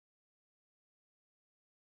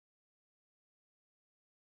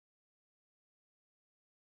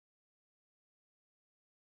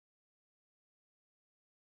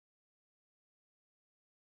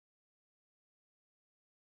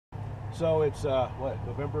So it's what,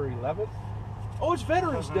 November 11th? Oh, it's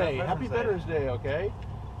Veterans Day. Happy Veterans Day, okay?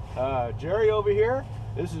 Jerry over here.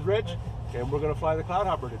 This is Rich, and we're gonna fly the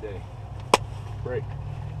Cloudhopper today. Break.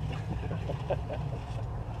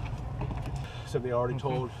 Something I already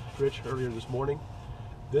told Rich earlier this morning.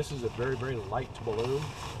 This is a very, very light balloon.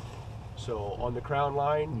 So on the crown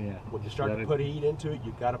line, when you start to put heat into it,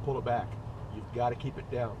 you've got to pull it back. You've got to keep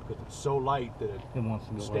it down because it's so light that it wants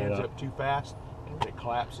to go stands up too fast and it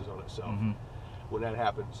collapses on itself. When that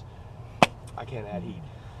happens, I can't add heat.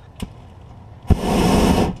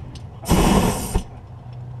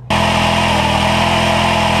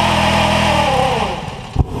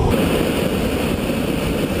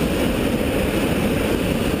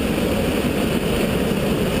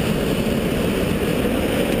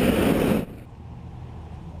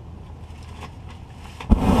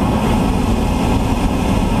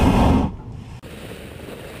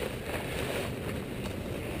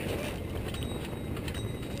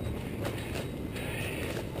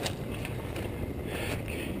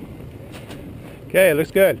 Okay,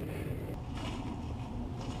 looks good.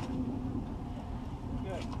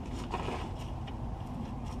 Good.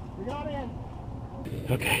 We got in.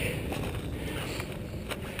 Okay.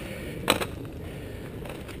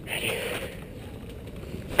 Ready.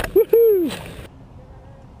 Woohoo!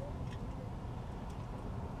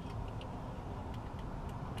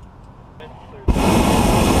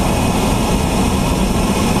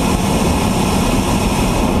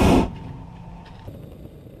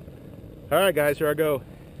 All right, guys, here I go.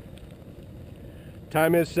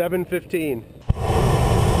 Time is 7:15.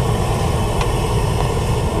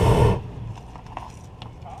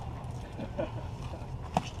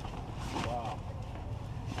 Wow.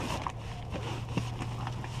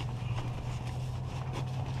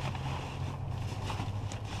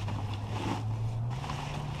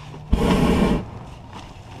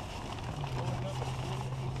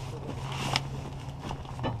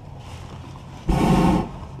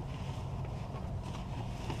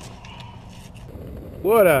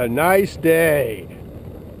 What a nice day.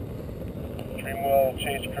 Dreamwell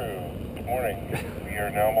Chase Crew, good morning. We are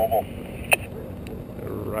now mobile.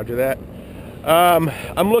 Roger that.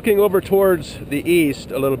 I'm looking over towards the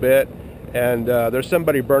east a little bit, and there's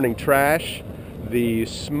somebody burning trash. The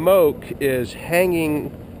smoke is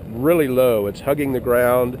hanging really low. It's hugging the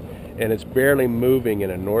ground, and it's barely moving in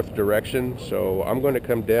a north direction. So I'm going to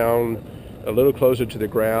come down a little closer to the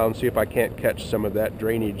ground, see if I can't catch some of that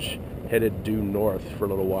drainage headed due north for a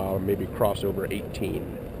little while, and maybe cross over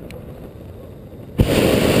 18.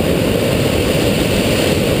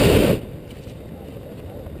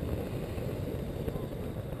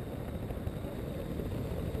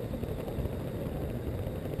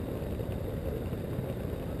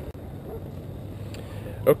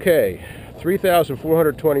 Okay,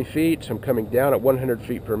 3,420 feet. I'm coming down at 100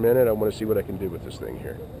 feet per minute. I want to see what I can do with this thing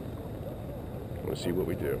here. I want to see what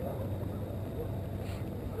we do.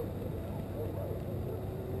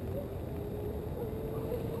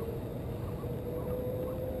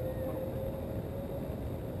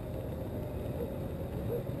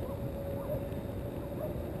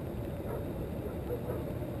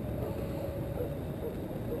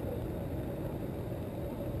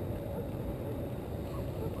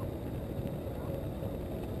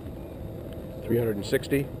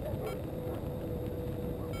 $360.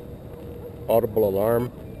 Audible alarm.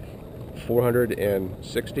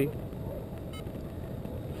 460.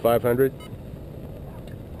 500.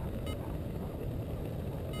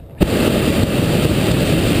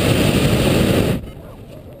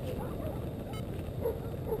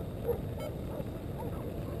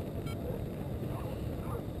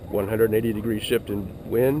 $180-degree shift in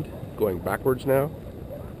wind, going backwards now.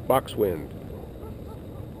 Box wind.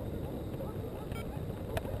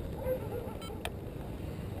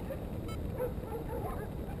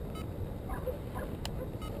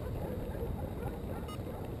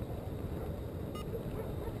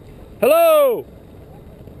 Hello!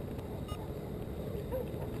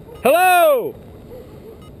 Hello!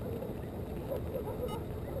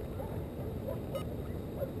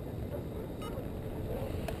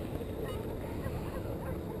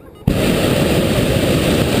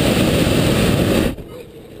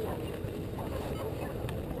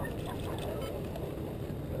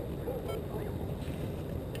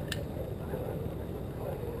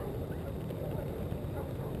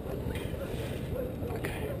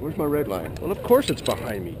 Where's my red line? Well, of course it's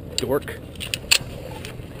behind me, dork.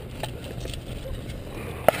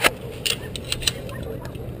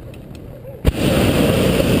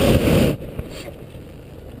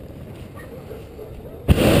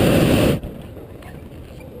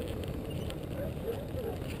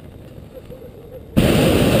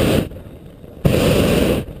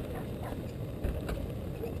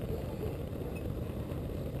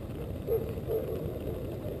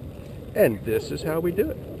 And this is how we do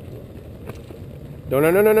it. No.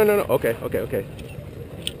 Okay.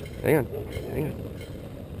 Hang on.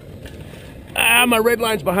 Ah, my red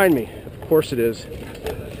line's behind me. Of course it is.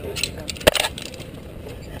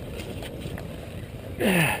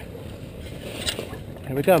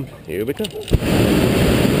 Here we come.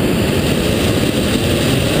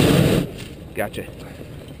 Gotcha.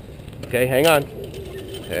 Okay, hang on.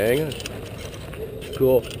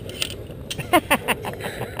 Cool.